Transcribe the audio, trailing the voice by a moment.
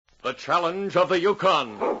The Challenge of the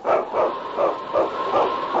Yukon.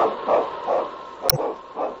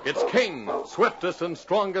 It's King, swiftest and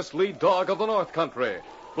strongest lead dog of the North Country,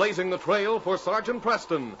 blazing the trail for Sergeant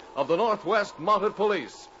Preston of the Northwest Mounted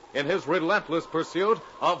Police in his relentless pursuit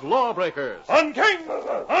of lawbreakers. On, King!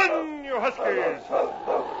 On, you huskies!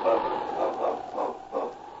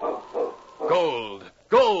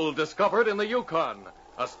 Gold discovered in the Yukon.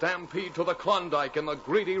 A stampede to the Klondike in the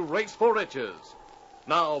greedy race for riches.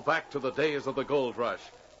 Now back to the days of the gold rush,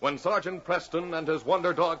 when Sergeant Preston and his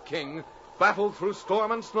wonder dog King battled through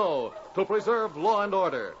storm and snow to preserve law and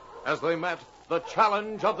order as they met the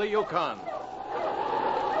Challenge of the Yukon.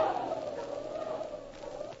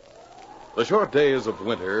 The short days of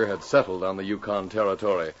winter had settled on the Yukon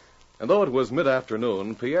Territory, and though it was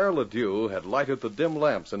mid-afternoon, Pierre Ledoux had lighted the dim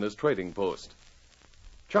lamps in his trading post.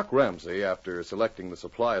 Chuck Ramsey, after selecting the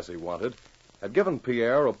supplies he wanted, had given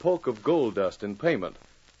Pierre a poke of gold dust in payment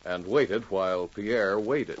and waited while Pierre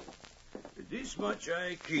waited. This much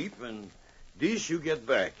I keep, and this you get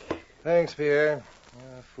back. Thanks, Pierre.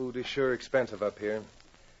 Food is sure expensive up here.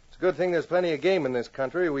 It's a good thing there's plenty of game in this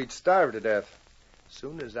country. We'd starve to death. As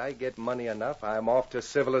soon as I get money enough, I'm off to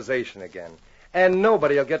civilization again. And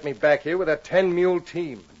nobody will get me back here with a 10-mule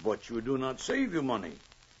team. But you do not save your money.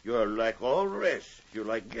 You're like all the rest. You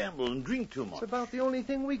like gamble and drink too much. It's about the only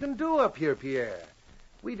thing we can do up here, Pierre.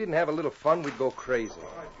 If we didn't have a little fun, we'd go crazy.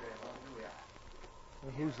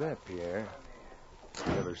 Well, who's that, Pierre?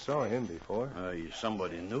 Never saw him before. He's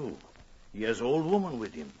somebody new. He has an old woman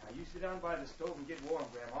with him. Now, you sit down by the stove and get warm,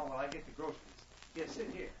 Grandma, while I get the groceries. Here, sit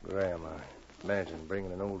here. Grandma, imagine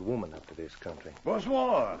bringing an old woman up to this country.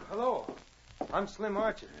 Bonsoir. Hello. I'm Slim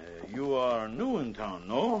Archer. You are new in town,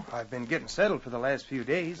 no? I've been getting settled for the last few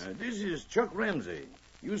days. This is Chuck Ramsey.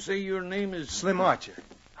 You say your name is... Slim Archer.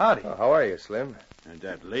 Howdy. Oh, how are you, Slim?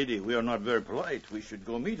 That lady, we are not very polite. We should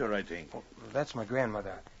go meet her, I think. Oh, that's my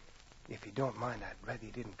grandmother. If you don't mind, I'd rather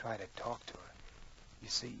you didn't try to talk to her. You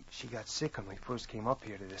see, she got sick when we first came up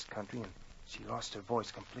here to this country, and she lost her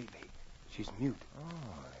voice completely. She's mute.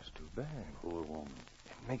 Oh, that's too bad. Poor woman.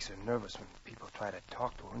 It makes her nervous when people try to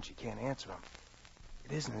talk to her and she can't answer them.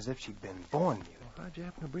 It isn't as if she'd been born mute. Well, how'd you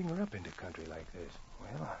happen to bring her up into country like this?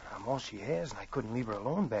 Well, I'm all she has, and I couldn't leave her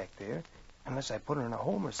alone back there unless I put her in a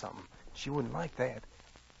home or something. She wouldn't like that.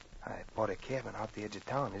 I bought a cabin out the edge of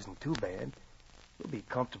town. Isn't too bad. We'll be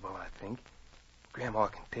comfortable, I think. Grandma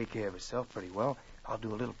can take care of herself pretty well. I'll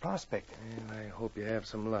do a little prospecting. Well, I hope you have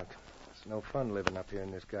some luck. It's no fun living up here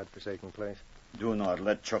in this godforsaken place. Do not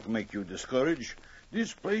let Chuck make you discouraged.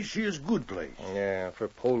 This place is a good place. Yeah, for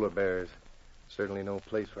polar bears. Certainly no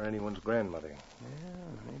place for anyone's grandmother.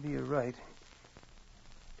 Yeah, maybe you're right.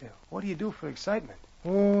 What do you do for excitement?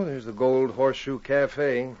 Oh, there's the Gold Horseshoe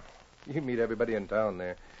Cafe. You meet everybody in town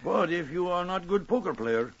there. But if you are not good poker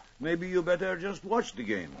player, maybe you better just watch the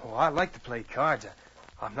game. Oh, I like to play cards.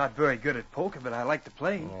 I'm not very good at poker, but I like to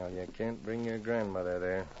play. Well, you can't bring your grandmother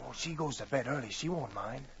there. Oh, she goes to bed early. She won't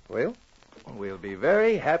mind. Well, we'll be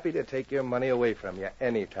very happy to take your money away from you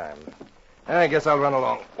anytime. I guess I'll run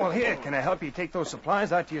along. Well, here, can I help you take those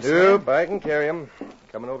supplies out to your Nope, I can carry them.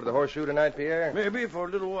 Coming over to the Horseshoe tonight, Pierre? Maybe for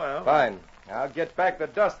a little while. Fine. I'll get back the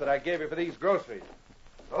dust that I gave you for these groceries.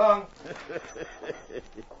 So long.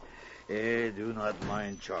 Do not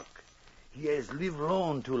mind Chuck. He has lived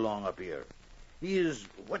alone too long up here. He is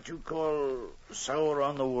what you call sour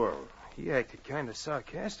on the world. He acted kind of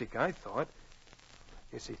sarcastic, I thought.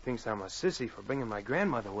 Guess he thinks I'm a sissy for bringing my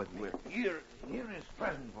grandmother with me. Well, here is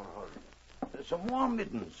present for her. Some warm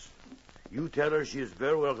mittens. You tell her she is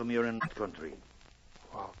very welcome here in that country.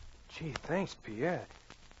 Well, gee, thanks, Pierre.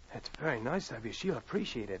 That's very nice of you. She'll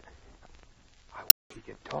appreciate it. I wish we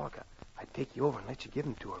could talk. I'd take you over and let you give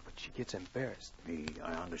them to her, but she gets embarrassed.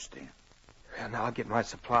 I understand. Well, now I'll get my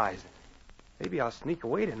supplies. Maybe I'll sneak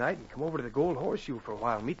away tonight and come over to the Gold Horseshoe for a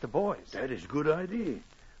while and meet the boys. That is a good idea.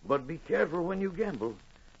 But be careful when you gamble.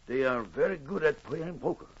 They are very good at playing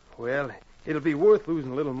poker. Well, it'll be worth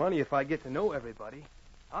losing a little money if I get to know everybody.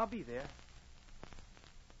 I'll be there.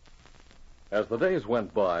 As the days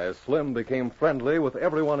went by, Slim became friendly with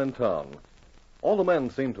everyone in town. All the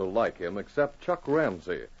men seemed to like him except Chuck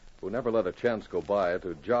Ramsey, who never let a chance go by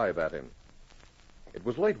to jibe at him. It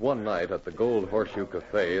was late one night at the Gold Horseshoe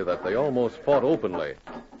Cafe that they almost fought openly.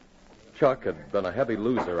 Chuck had been a heavy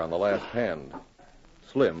loser on the last hand.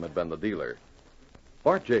 Slim had been the dealer.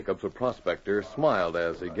 Bart Jacobs, a prospector, smiled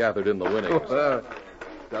as he gathered in the winnings.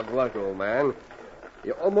 Tough luck, old man.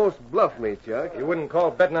 You almost bluffed me, Chuck. You wouldn't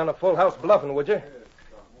call betting on a full house bluffing, would you?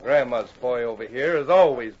 Grandma's boy over here is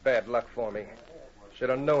always bad luck for me. Should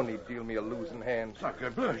have known he'd deal me a losing hand. Sacre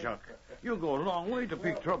bleu, Jacques. You go a long way to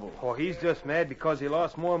pick trouble. Oh, he's just mad because he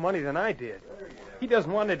lost more money than I did. He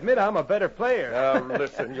doesn't want to admit I'm a better player. Now,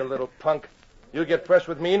 listen, you little punk. You get fresh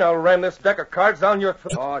with me, and I'll ram this deck of cards down your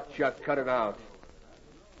throat. Oh, Chuck, cut it out.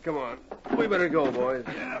 Come on. We better go, boys.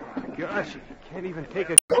 Gosh, he can't even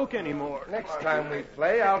take a joke anymore. Next time we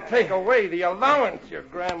play, I'll take away the allowance your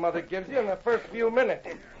grandmother gives you in the first few minutes.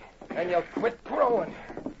 And you'll quit crowing.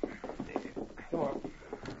 Come on.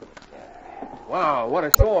 Wow, what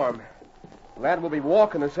a storm. Lad will be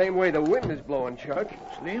walking the same way the wind is blowing, Chuck.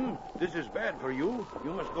 Slim, this is bad for you.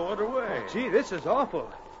 You must go other way. Gee, this is awful.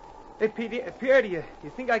 Hey, Pierre, do you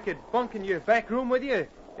think I could bunk in your back room with you?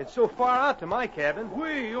 It's so far out to my cabin.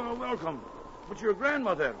 Oui, you're welcome. But your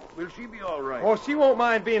grandmother, will she be all right? Oh, she won't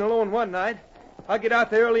mind being alone one night. I'll get out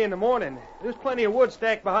there early in the morning. There's plenty of wood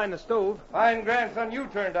stacked behind the stove. Fine grandson you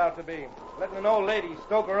turned out to be. Letting an old lady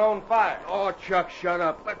stoke her own fire. Oh, Chuck, shut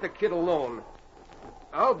up. Let the kid alone.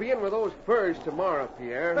 I'll be in with those furs tomorrow,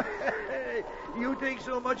 Pierre. You take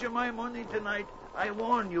so much of my money tonight. I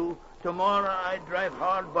warn you, tomorrow I drive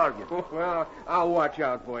hard bargain. Well, I'll watch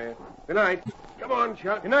out for you. Good night. Come on,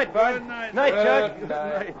 Chuck. Good night, Bud. Good night. Night, Chuck. Good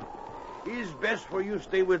night. It's best for you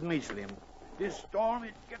stay with me, Slim. This storm,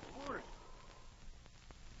 it gets worse.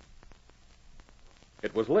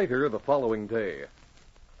 It was later the following day.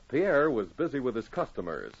 Pierre was busy with his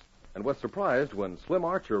customers and was surprised when Slim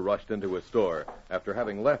Archer rushed into his store after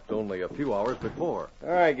having left only a few hours before.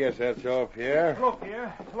 I guess that's all, Pierre. Hello,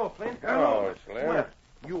 Pierre. Hello, Flint. Hello, Slim. Well,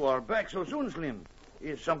 you are back so soon, Slim.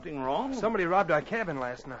 Is something wrong? Somebody robbed our cabin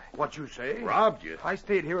last night. What you say? Robbed you? I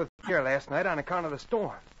stayed here with Pierre last night on account of the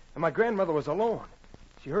storm, and my grandmother was alone.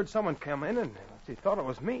 She heard someone come in, and she thought it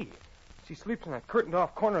was me. She sleeps in a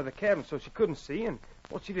curtained-off corner of the cabin so she couldn't see, and,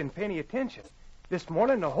 well, she didn't pay any attention. This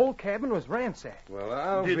morning, the whole cabin was ransacked.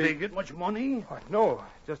 Well, Did they get much money? Oh, no,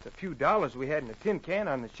 just a few dollars we had in a tin can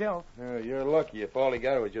on the shelf. You're lucky if all he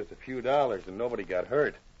got was just a few dollars and nobody got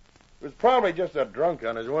hurt. It was probably just a drunk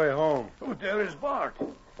on his way home. Oh, there is Bart.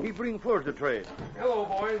 He bring fur to trade. Hello,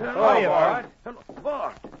 boys. Hiya, Bart. Hello,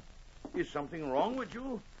 Bart. Is something wrong with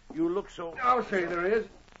you? You look so... I'll say there is.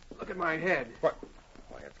 Look at my head. Why,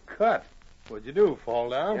 it's cut. What'd you do, fall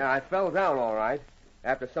down? Yeah, I fell down all right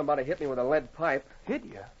after somebody hit me with a lead pipe. Hit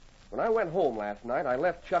you? When I went home last night, I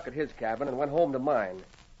left Chuck at his cabin and went home to mine.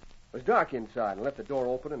 It was dark inside and left the door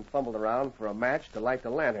open and fumbled around for a match to light the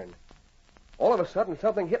lantern. All of a sudden,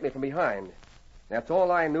 something hit me from behind. That's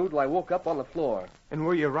all I knew till I woke up on the floor. And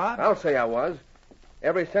were you robbed? I'll say I was.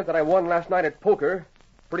 Every cent that I won last night at poker,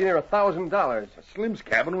 pretty near $1,000. Slim's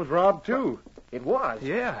cabin was robbed, too. It was.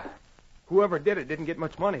 Yeah. Whoever did it didn't get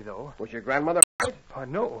much money, though. Was your grandmother?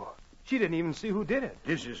 No. She didn't even see who did it.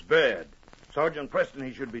 This is bad. Sergeant Preston,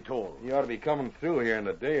 he should be told. He ought to be coming through here in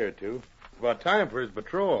a day or two. It's about time for his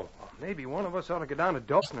patrol. Well, maybe one of us ought to go down to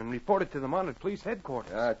Dawson and report it to the mounted police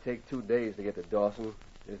headquarters. It'd take 2 days to get to Dawson.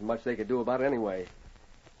 There's much they could do about it anyway.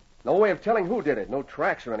 No way of telling who did it. No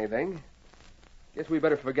tracks or anything. Guess we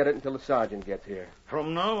better forget it until the sergeant gets here.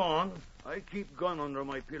 From now on, I keep gun under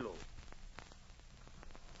my pillow.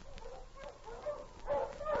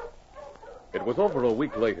 It was over a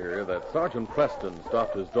week later that Sergeant Preston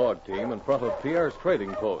stopped his dog team in front of Pierre's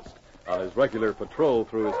trading post on his regular patrol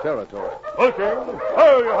through his territory.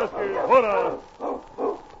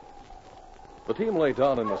 The team lay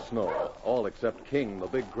down in the snow, all except King, the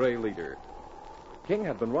big gray leader. King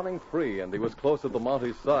had been running free, and he was close at the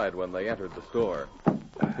Mounties' side when they entered the store.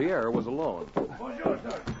 Pierre was alone. Bonjour,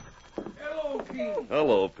 sir. Hello, King.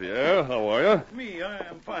 Hello, Pierre. How are you? Me, I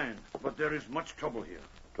am fine. But there is much trouble here.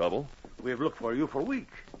 Trouble? We have looked for you for a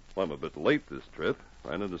week. Well, I'm a bit late this trip.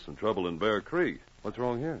 Ran into some trouble in Bear Creek. What's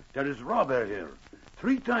wrong here? There is robber here.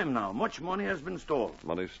 3 times now. Much money has been stolen.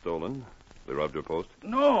 Money stolen. They robbed your post?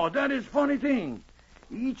 No, that is funny thing.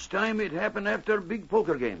 Each time it happened after a big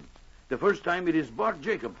poker game. The first time it is Bart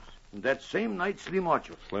Jacobs. And that same night, Slim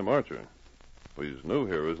Archer. Slim Archer. Well, he's new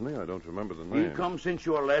here, isn't he? I don't remember the name. He come since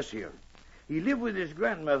you were last here. He live with his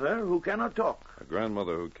grandmother who cannot talk. A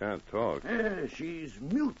grandmother who can't talk. She's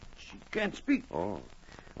mute. She can't speak. Oh.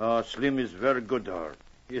 Slim is very good to her.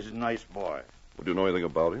 He's a nice boy. Would you know anything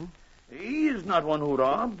about him? He is not one who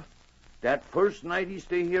rob. That first night he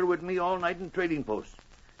stay here with me all night in trading post.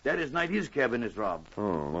 That is night his cabin is robbed.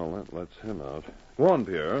 Oh, well, that lets him out. Go on,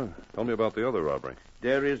 Pierre. Tell me about the other robbery.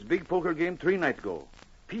 There is big poker game 3 nights ago.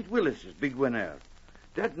 Pete Willis is big winner.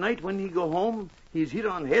 That night when he go home, he's hit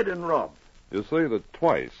on head and robbed. You say that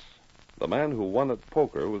twice. The man who won at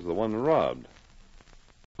poker was the one robbed.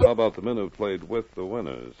 How about the men who played with the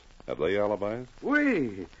winners? Have they alibis?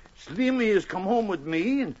 Oui, Slim has come home with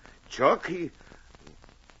me, and Chuck, I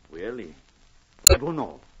don't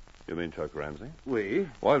know. You mean Chuck Ramsey? We?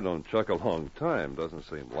 Well, I've known Chuck a long time. Doesn't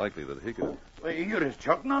seem likely that he could... You're his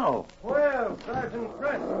Chuck now. Well, Sergeant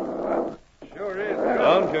Preston. Sure is.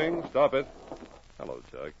 Down, King. Stop it. Hello,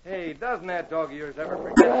 Chuck. Hey, doesn't that dog of yours ever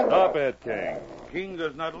forget? Stop it, King. King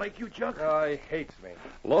does not like you, Chuck? Oh, he hates me.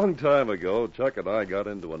 Long time ago, Chuck and I got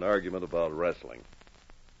into an argument about wrestling.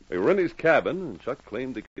 We were in his cabin, and Chuck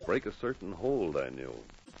claimed he could break a certain hold I knew.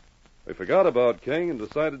 We forgot about King and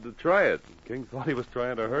decided to try it. King thought he was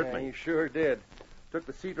trying to hurt me. He sure did. Took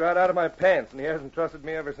the seat right out of my pants, and he hasn't trusted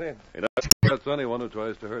me ever since. He never trusts anyone who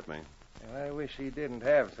tries to hurt me. Well, I wish he didn't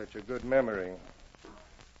have such a good memory.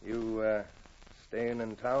 You, staying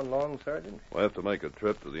in town long, Sergeant? We'll have to make a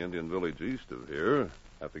trip to the Indian village east of here.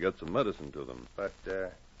 Have to get some medicine to them. But,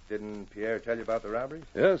 didn't Pierre tell you about the robberies?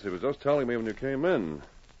 Yes, he was just telling me when you came in.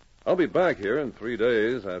 I'll be back here in 3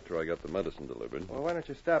 days after I get the medicine delivered. Well, why don't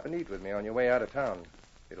you stop and eat with me on your way out of town?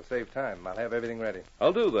 It'll save time. I'll have everything ready.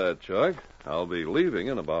 I'll do that, Chuck. I'll be leaving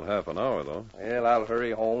in about half an hour, though. Well, I'll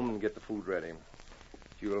hurry home and get the food ready.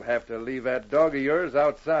 You'll have to leave that dog of yours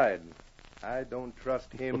outside. I don't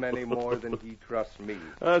trust him any more than he trusts me.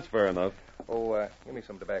 That's fair enough. Oh, give me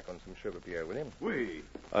some tobacco and some sugar, Pierre, will you? We?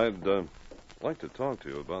 I'd like to talk to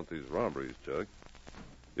you about these robberies, Chuck.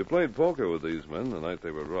 You played poker with these men the night they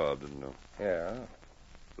were robbed, didn't you? Yeah.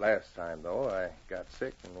 Last time, though, I got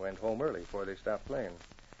sick and went home early before they stopped playing.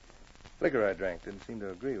 Liquor I drank didn't seem to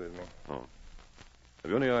agree with me. Oh.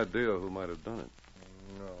 Have you any idea who might have done it?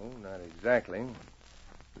 No, not exactly.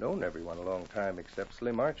 Known everyone a long time except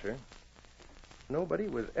Slim Archer. Nobody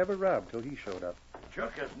was ever robbed till he showed up.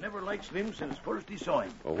 Chuck has never liked Slim since first he saw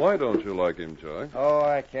him. Well, why don't you like him, Chuck? Oh,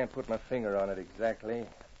 I can't put my finger on it exactly.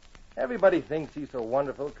 Everybody thinks he's so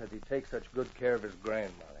wonderful because he takes such good care of his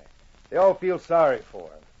grandmother. They all feel sorry for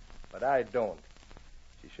him, but I don't.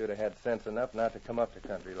 She should have had sense enough not to come up to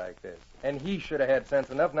country like this. And he should have had sense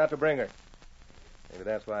enough not to bring her. Maybe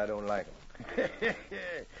that's why I don't like him.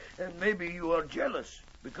 And maybe you are jealous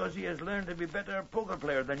because he has learned to be a better poker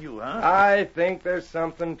player than you, huh? I think there's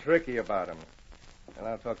something tricky about him. And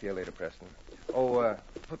I'll talk to you later, Preston. Oh,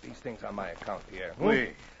 put these things on my account, Pierre.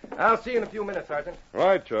 Oui. I'll see you in a few minutes, Sergeant.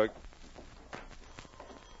 Right, Chuck.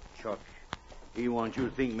 Chuck, he wants you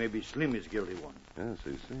to think maybe Slim is guilty one. Yes,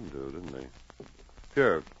 he seemed to, didn't he?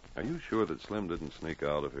 Pierre, are you sure that Slim didn't sneak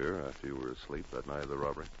out of here after you were asleep that night of the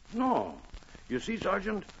robbery? No. You see,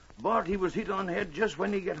 Sergeant, Bart, he was hit on the head just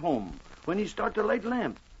when he get home, when he start to light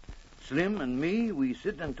lamp. Slim and me, we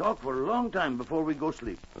sit and talk for a long time before we go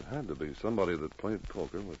sleep. It had to be somebody that played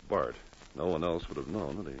poker with Bart. No one else would have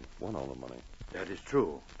known that he won all the money. That is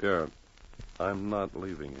true. Pierre, I'm not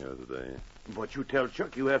leaving here today. But you tell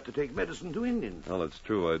Chuck you have to take medicine to Indians. Well, it's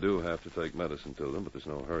true I do have to take medicine to them, but there's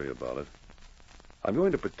no hurry about it. I'm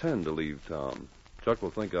going to pretend to leave town. Chuck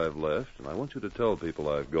will think I've left, and I want you to tell people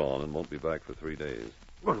I've gone and won't be back for 3 days.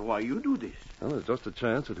 But why you do this? Well, there's just a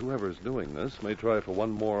chance that whoever's doing this may try for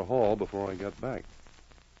one more haul before I get back.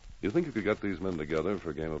 You think you could get these men together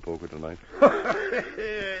for a game of poker tonight?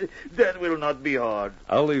 That will not be hard.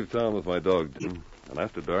 I'll leave town with my dog, Jim, and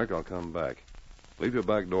after dark I'll come back. Leave your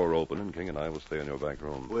back door open, and King and I will stay in your back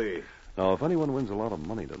room. Wait. Now, if anyone wins a lot of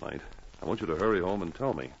money tonight, I want you to hurry home and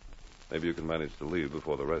tell me. Maybe you can manage to leave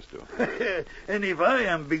before the rest do. And if I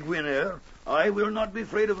am big winner, I will not be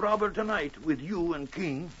afraid of robber tonight with you and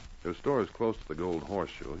King. Your store is close to the Gold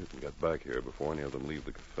Horseshoe. You can get back here before any of them leave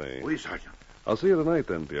the cafe. Oui, Sergeant. I'll see you tonight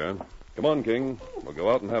then, Pierre. Come on, King. We'll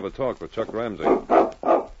go out and have a talk with Chuck Ramsey.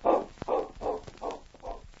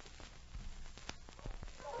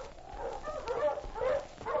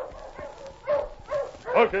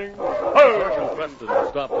 King. Sergeant Preston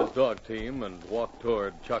stopped his dog team and walked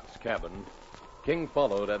toward Chuck's cabin. King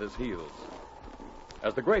followed at his heels.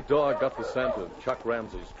 As the great dog got the scent of Chuck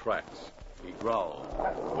Ramsey's tracks, he growled.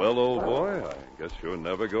 Well, old boy, I guess you're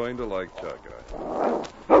never going to like Chuck.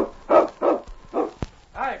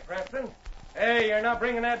 Hi, Preston. Hey, you're not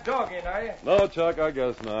bringing that dog in, are you? No, Chuck, I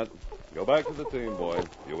guess not. Go back to the team, boy.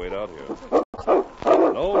 You wait out here.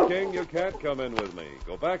 No, King, you can't come in with me.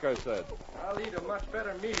 Go back, I said. I'll eat a much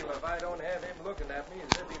better meal if I don't have him looking at me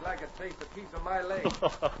as if he'd like to taste a piece of my leg.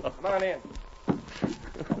 Come on in.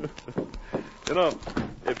 You know,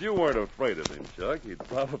 if you weren't afraid of him, Chuck, he'd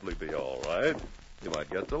probably be all right. You might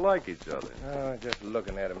get to like each other. Oh, just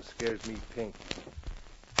looking at him scares me pink.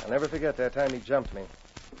 I'll never forget that time he jumped me.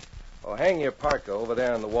 Oh, hang your parka over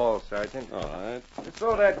there on the wall, Sergeant. All right. Just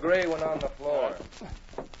throw that gray one on the floor.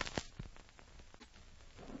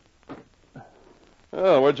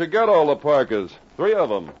 Oh, where'd you get all the parkas? 3 of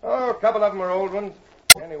them. Oh, a couple of them are old ones.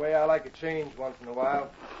 Anyway, I like a change once in a while.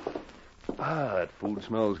 Ah, that food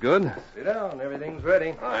smells good. Sit down. Everything's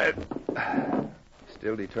ready. All right.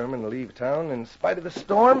 Still determined to leave town in spite of the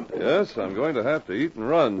storm? Yes, I'm going to have to eat and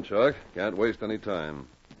run, Chuck. Can't waste any time.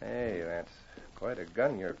 Hey, that's quite a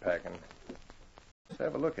gun you're packing. Let's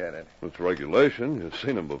have a look at it. It's regulation. You've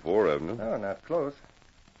seen them before, haven't you? No, not close.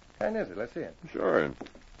 What kind is it? Let's see it. Sure.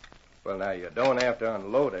 Well, now, you don't have to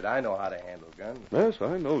unload it. I know how to handle guns. Yes,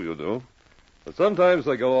 I know you do. But sometimes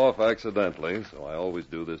they go off accidentally, so I always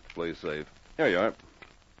do this to play safe. Here you are.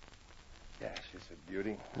 Gosh, it's a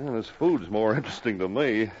beauty. Yeah, this food's more interesting to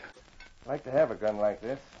me. I'd like to have a gun like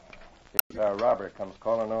this. In case our robber comes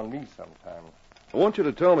calling on me sometime. I want you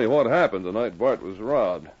to tell me what happened the night Bart was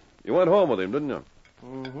robbed. You went home with him, didn't you?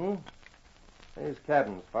 Mm-hmm. His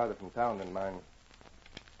cabin's farther from town than mine.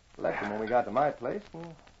 Left him when we got to my place, and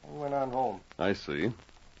we went on home. I see.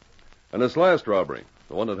 And this last robbery,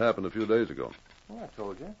 the one that happened a few days ago. Well, I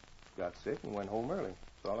told you. Got sick and went home early.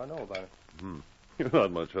 That's all I know about it. You're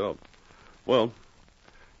not much help. Well,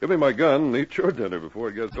 give me my gun and eat your dinner before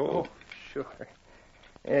it gets cold. Oh, sure.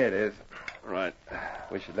 It is. Right.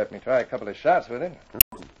 Wish you'd let me try a couple of shots with it.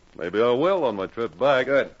 Maybe I will on my trip back.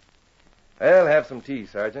 Good. Well, have some tea,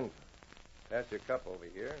 Sergeant. Pass your cup over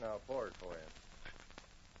here, and I'll pour it for you.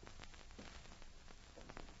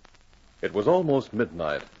 It was almost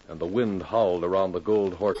midnight, and the wind howled around the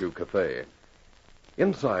Gold Horseshoe Cafe.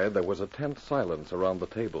 Inside, there was a tense silence around the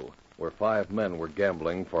table, where 5 men were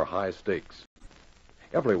gambling for high stakes.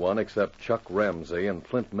 Everyone except Chuck Ramsey and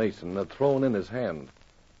Flint Mason had thrown in his hand.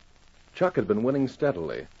 Chuck had been winning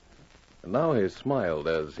steadily, and now he smiled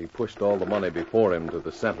as he pushed all the money before him to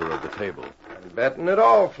the center of the table. I'm betting it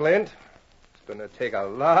all, Flint. It's going to take a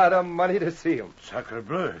lot of money to see him. Sacre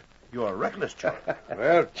bleu. You are reckless, Chuck.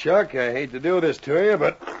 Well, Chuck, I hate to do this to you,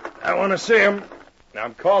 but I want to see him.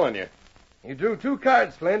 I'm calling you. You drew 2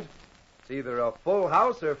 cards, Flint. It's either a full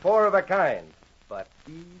house or 4 of a kind. But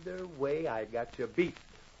either way, I got you beat.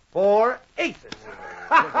 4 aces.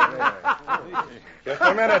 Just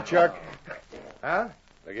a minute, Chuck. Huh?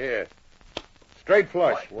 Look here. Straight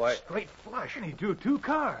flush. What? Straight flush, and he drew 2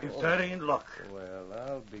 cards. If that ain't luck. Well,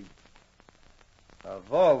 I'll be...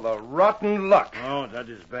 Of all the rotten luck. Oh, that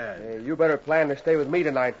is bad. Hey, you better plan to stay with me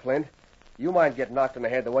tonight, Flint. You might get knocked in the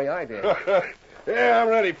head the way I did. Yeah, I'm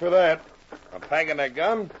ready for that. I'm packing a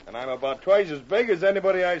gun, and I'm about twice as big as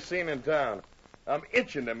anybody I've seen in town. I'm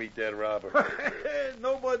itching to meet that robber.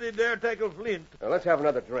 Nobody dare tackle Flint. Now, let's have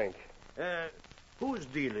another drink. Whose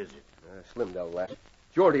deal is it? Slim Del left.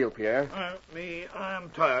 It's your deal, Pierre.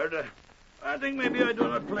 I'm tired. I think maybe I do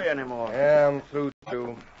not play anymore. Yeah, I'm through,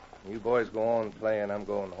 too. You boys go on playing. I'm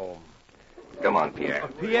going home. Come on, Pierre.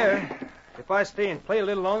 Pierre, if I stay and play a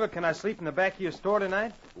little longer, can I sleep in the back of your store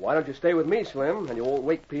tonight? Why don't you stay with me, Slim, and you won't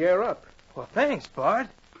wake Pierre up? Well, thanks, Bart.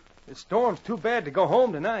 The storm's too bad to go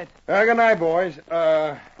home tonight. Good night, boys.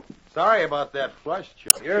 Sorry about that flush,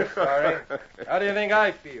 Chuck. You're sorry. How do you think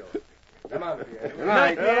I feel? Come on, Pierre. Good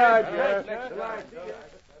night. Good night, Pierre. Good night.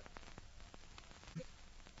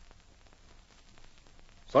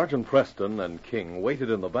 Sergeant Preston and King waited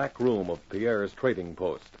in the back room of Pierre's trading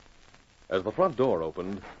post. As the front door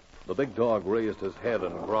opened, the big dog raised his head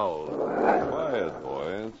and growled. Quiet, boy.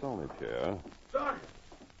 It's only Pierre. Sergeant,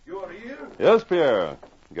 you are here? Yes, Pierre.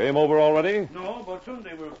 Game over already? No, but soon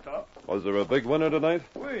they will stop. Was there a big winner tonight?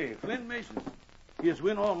 Wait, Flint Mason. He has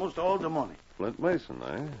win almost all the money. Flint Mason,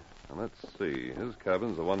 eh? Now, let's see. His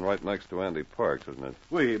cabin's the one right next to Andy Park's, isn't it?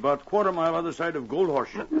 Wait, about quarter-mile other side of Gold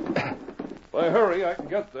Horseshoe. If I hurry, I can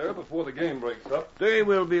get there before the game breaks up. They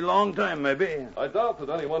will be long time, maybe. I doubt that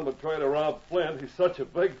anyone would try to rob Flint. He's such a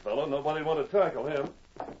big fellow, nobody'd want to tackle him.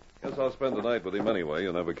 Guess I'll spend the night with him anyway.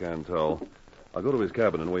 You never can tell. I'll go to his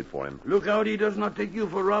cabin and wait for him. Look out he does not take you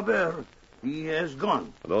for robber. He has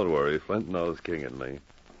gone. Don't worry. Flint knows King and me.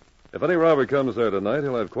 If any robber comes there tonight,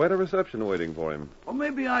 he'll have quite a reception waiting for him. Or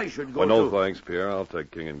maybe I should go, Well, no too. thanks, Pierre. I'll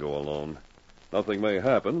take King and go alone. Nothing may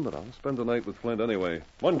happen, but I'll spend the night with Flint anyway.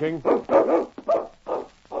 Come on, King.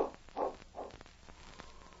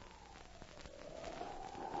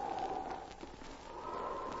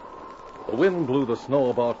 The wind blew the snow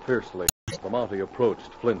about fiercely as the Mountie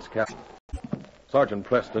approached Flint's cabin. Sergeant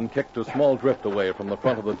Preston kicked a small drift away from the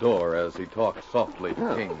front of the door as he talked softly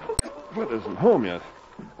to King. Flint isn't home yet.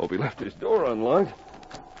 Hope he left his door unlocked.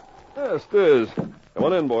 Yes, it is. Come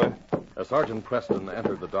on in, boy. As Sergeant Preston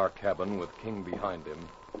entered the dark cabin with King behind him,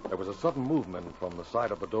 there was a sudden movement from the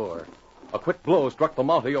side of the door. A quick blow struck the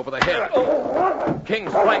Mountie over the head. King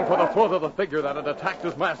sprang for the throat of the figure that had attacked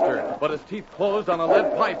his master, but his teeth closed on a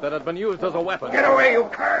lead pipe that had been used as a weapon. Get away, you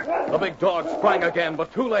cur! The big dog sprang again,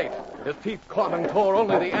 but too late. His teeth caught and tore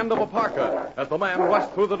only the end of a parka as the man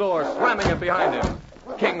rushed through the door, slamming it behind him.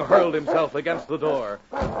 King hurled himself against the door,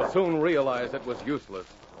 but soon realized it was useless.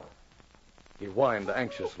 He whined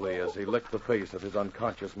anxiously as he licked the face of his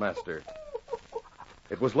unconscious master.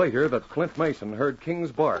 It was later that Flint Mason heard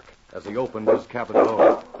King's bark as he opened his cabin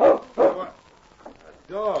door. What?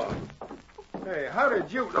 A dog. Hey, how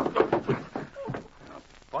did you...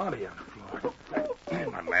 Body on the floor.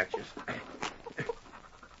 And my matches.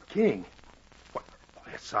 King. What?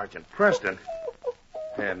 That's Sergeant Preston.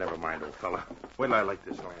 Never mind, old fella. Wait till I light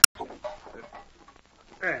this lamp.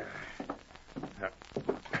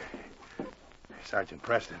 Sergeant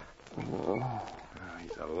Preston.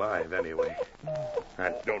 He's alive anyway.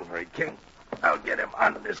 Don't worry, King. I'll get him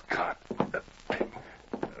on this cot.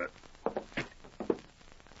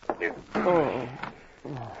 Hey,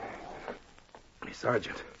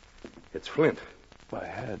 Sergeant. It's Flint. My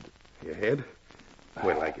head. Your head?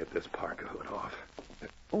 Wait till I get this parka hood off.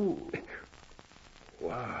 Oh.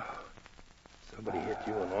 Wow. Somebody hit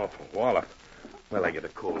you an awful wallop. Well, I get a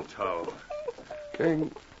cold towel.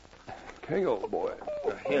 King, old boy.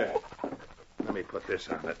 Here. Let me put this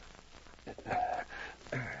on it.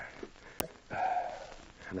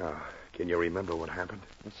 Now, can you remember what happened?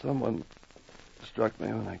 Someone struck me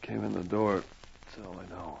when I came in the door. That's all I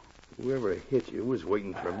know. Whoever hit you was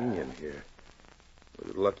waiting for me in here. It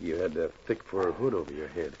was lucky you had that thick fur hood over your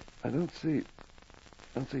head. I don't see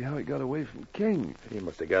how he got away from King. He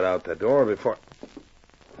must have got out the door before...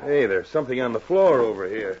 Hey, there's something on the floor over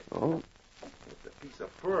here. Oh? It's a piece of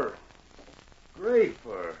fur. Gray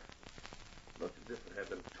fur. Looks as if it had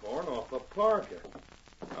been torn off a parka.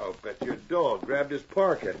 I'll bet your dog grabbed his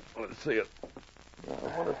parka. Let's see it.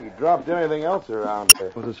 I wonder if he dropped anything else around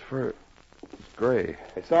here. But his fur is gray.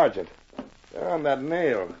 Hey, Sergeant, they're on that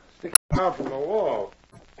nail, sticking out from the wall.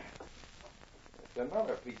 It's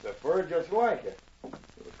another piece of fur just like it.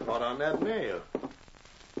 It was caught on that nail.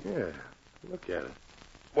 Yeah, look at it.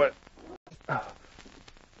 What?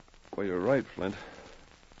 Well, you're right, Flint.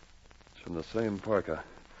 It's from the same parka.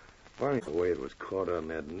 Funny the way it was caught on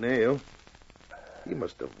that nail. He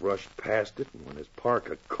must have rushed past it, and when his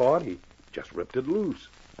parka caught, he just ripped it loose.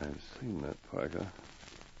 I've seen that parka.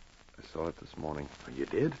 I saw it this morning. Oh, you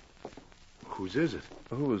did? Whose is it?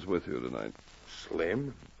 Who was with you tonight?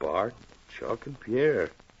 Slim, Bart, Chuck, and Pierre.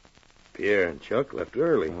 Pierre and Chuck left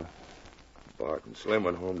early. Bart and Slim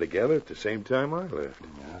went home together at the same time I left.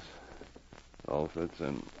 Yes. All fits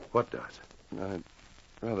in. What does? I'd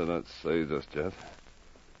rather not say just yet.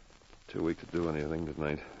 Too weak to do anything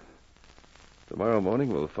tonight. Tomorrow morning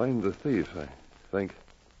we'll find the thief, I think.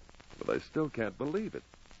 But I still can't believe it.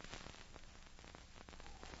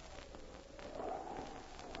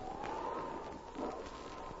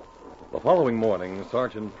 The following morning,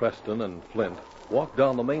 Sergeant Preston and Flint walked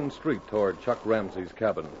down the main street toward Chuck Ramsey's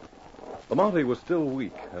cabin. The Mountie was still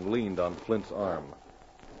weak and leaned on Flint's arm.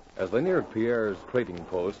 As they neared Pierre's trading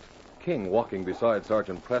post, King, walking beside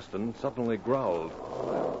Sergeant Preston, suddenly growled.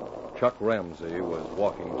 Chuck Ramsey was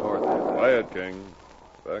walking toward them. Quiet, King.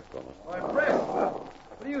 Back, fella. Why, Preston,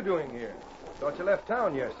 what are you doing here? Thought you left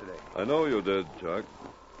town yesterday. I know you did, Chuck.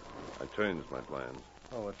 I changed my plans.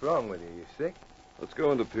 Oh, what's wrong with you? You sick? Let's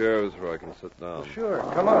go into Pierre's where I can sit down. Well, sure.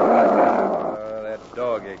 Come on. That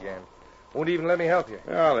dog again. Won't even let me help you.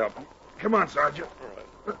 Yeah, I'll help you. Come on, Sergeant.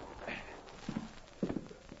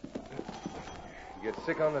 You get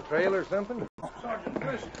sick on the trail or something? Sergeant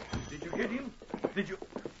Preston, did you get him? Did you...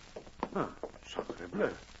 Huh, sacre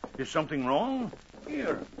bleu. Is something wrong?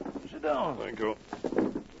 Here, sit down. Thank you.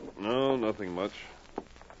 No, nothing much.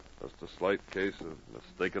 Just a slight case of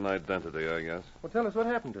mistaken identity, I guess. Well, tell us what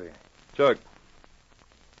happened to you. Chuck,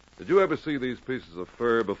 did you ever see these pieces of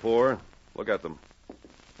fur before? Look at them.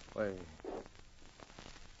 Why...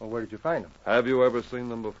 Well, where did you find them? Have you ever seen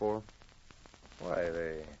them before? Why,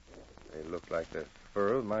 they look like the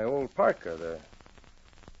fur of my old parka, the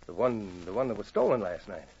one that was stolen last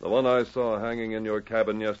night. The one I saw hanging in your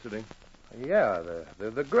cabin yesterday? Yeah,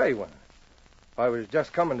 the gray one. I was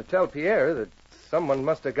just coming to tell Pierre that someone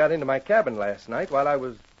must have got into my cabin last night while I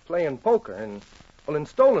was playing poker and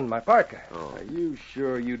stolen my parka. Oh. Are you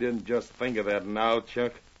sure you didn't just think of that now,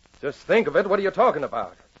 Chuck? Just think of it. What are you talking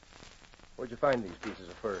about? Where'd you find these pieces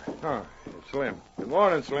of fur? Huh, Slim. Good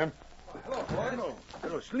morning, Slim. Hello, boys.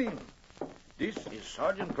 Hello, Slim. This is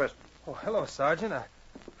Sergeant Preston. Oh, hello, Sergeant.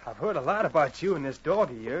 I've heard a lot about you and this dog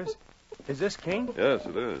of yours. Is this King? Yes,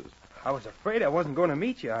 it is. I was afraid I wasn't going to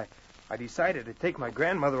meet you. I decided to take my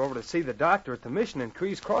grandmother over to see the doctor at the mission in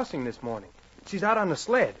Cree's Crossing this morning. She's out on the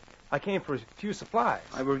sled. I came for a few supplies.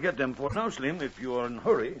 I will get them for now, Slim, if you are in a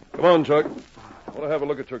hurry. Come on, Chuck. I want to have a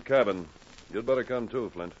look at your cabin. You'd better come, too,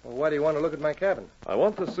 Flint. Well, why do you want to look at my cabin? I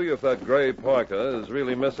want to see if that gray parka is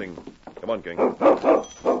really missing. Come on, King.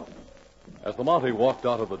 As the Mountie walked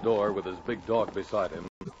out of the door with his big dog beside him,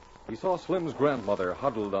 he saw Slim's grandmother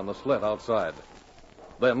huddled on the sled outside.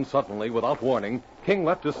 Then, suddenly, without warning, King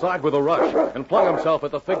leapt aside with a rush and flung himself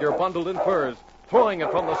at the figure bundled in furs, throwing it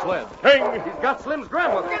from the sled. King! He's got Slim's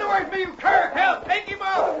grandmother. Get away from me, you cur! Help! Take him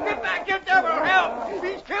off! Get back, you devil! Help!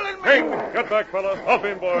 He's killing me! King! Get back, fella. Off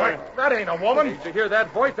him, boy. That ain't a woman. Did you hear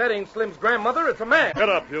that voice? That ain't Slim's grandmother. It's a man. Get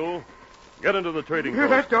up, you. Get into the trading Hear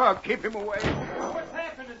post. that dog. Keep him away. What's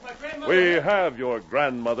happened? Is my grandmother... We have your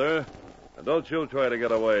grandmother. And don't you try to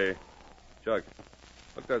get away. Chuck,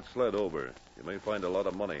 look that sled over. You may find a lot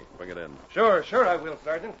of money. Bring it in. Sure I will,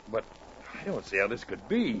 Sergeant. But I don't see how this could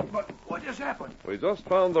be. But what just happened? We just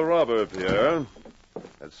found the robber, Pierre.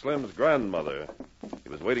 That's Slim's grandmother. He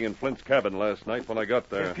was waiting in Flint's cabin last night when I got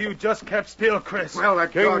there. If you just kept still, Chris. Well,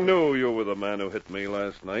 that King dog... knew you were the man who hit me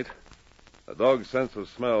last night. A dog's sense of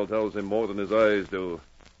smell tells him more than his eyes do.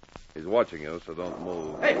 He's watching you, so don't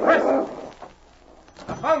move. Hey, Chris!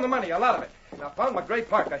 I found the money, a lot of it. And I found my gray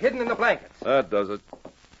parka hidden in the blankets. That does it.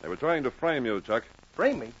 They were trying to frame you, Chuck.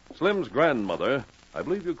 Frame me? Slim's grandmother, I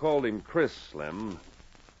believe you called him Chris, Slim,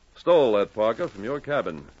 stole that parka from your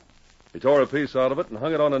cabin. He tore a piece out of it and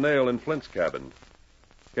hung it on a nail in Flint's cabin.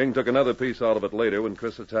 King took another piece out of it later when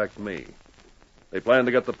Chris attacked me. They planned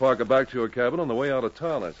to get the parka back to your cabin on the way out of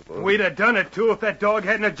town, I suppose. We'd have done it, too, if that dog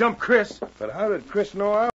hadn't have jumped Chris. But how did Chris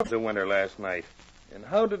know I was the winner last night? And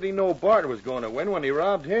how did he know Bart was going to win when he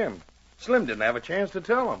robbed him? Slim didn't have a chance to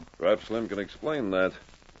tell him. Perhaps Slim can explain that.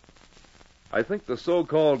 I think the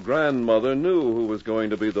so-called grandmother knew who was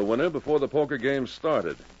going to be the winner before the poker game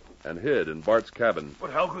started and hid in Bart's cabin.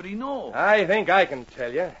 But how could he know? I think I can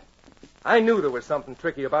tell you. I knew there was something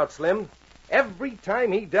tricky about Slim. Every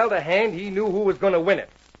time he dealt a hand, he knew who was going to win it.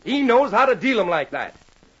 He knows how to deal 'em like that.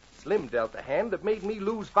 Slim dealt a hand that made me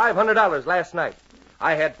lose $500 last night.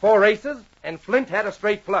 I had 4 aces, and Flint had a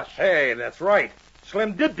straight flush. Hey, that's right.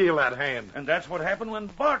 Slim did deal that hand. And that's what happened when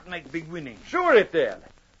Bart made big winnings. Sure it did.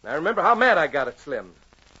 I remember how mad I got at Slim.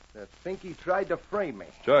 I think he tried to frame me.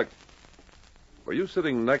 Chuck, were you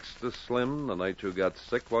sitting next to Slim the night you got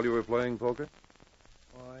sick while you were playing poker?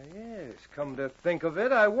 Why, yes, come to think of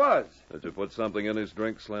it, I was. Did you put something in his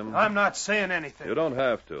drink, Slim? I'm not saying anything. You don't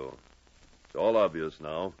have to. It's all obvious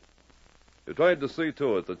now. You tried to see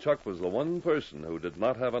to it that Chuck was the one person who did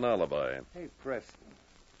not have an alibi. Hey, Preston.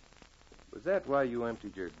 Was that why you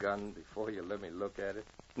emptied your gun before you let me look at it?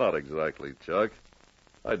 Not exactly, Chuck.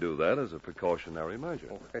 I do that as a precautionary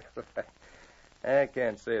measure. Well, I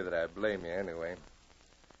can't say that I blame you anyway.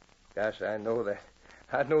 Gosh, I know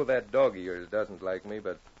that dog of yours doesn't like me,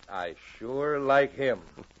 but I sure like him.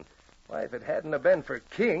 Why, if it hadn't have been for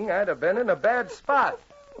King, I'd have been in a bad spot.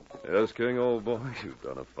 Yes, King, old boy, you've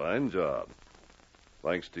done a fine job.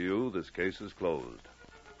 Thanks to you, this case is closed.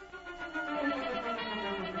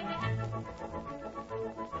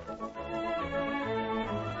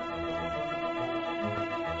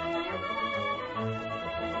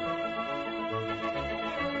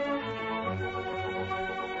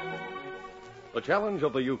 The Challenge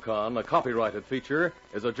of the Yukon, a copyrighted feature,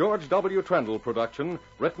 is a George W. Trendle production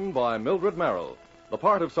written by Mildred Merrill. The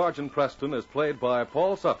part of Sergeant Preston is played by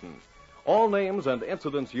Paul Sutton. All names and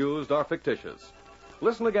incidents used are fictitious.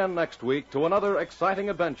 Listen again next week to another exciting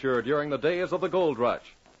adventure during the days of the gold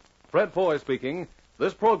rush. Fred Foy speaking.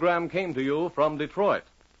 This program came to you from Detroit.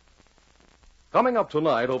 Coming up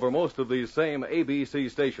tonight over most of these same ABC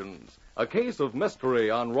stations, a case of mystery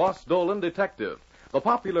on Ross Dolan Detective, the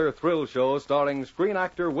popular thrill show starring screen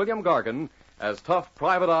actor William Gargan as tough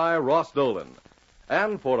private eye Ross Dolan.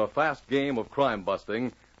 And for a fast game of crime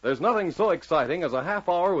busting, there's nothing so exciting as a half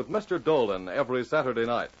hour with Mr. Dolan every Saturday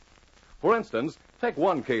night. For instance, take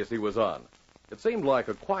one case he was on. It seemed like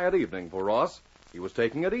a quiet evening for Ross. He was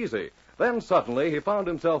taking it easy. Then suddenly he found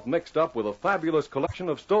himself mixed up with a fabulous collection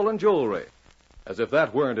of stolen jewelry. As if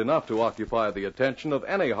that weren't enough to occupy the attention of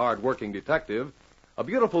any hard-working detective, a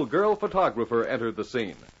beautiful girl photographer entered the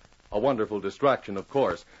scene. A wonderful distraction, of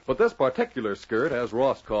course, but this particular skirt, as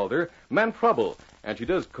Ross called her, meant trouble, and she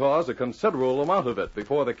did cause a considerable amount of it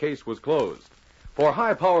before the case was closed. For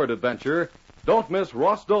high-powered adventure, don't miss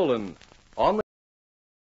Ross Dolan on the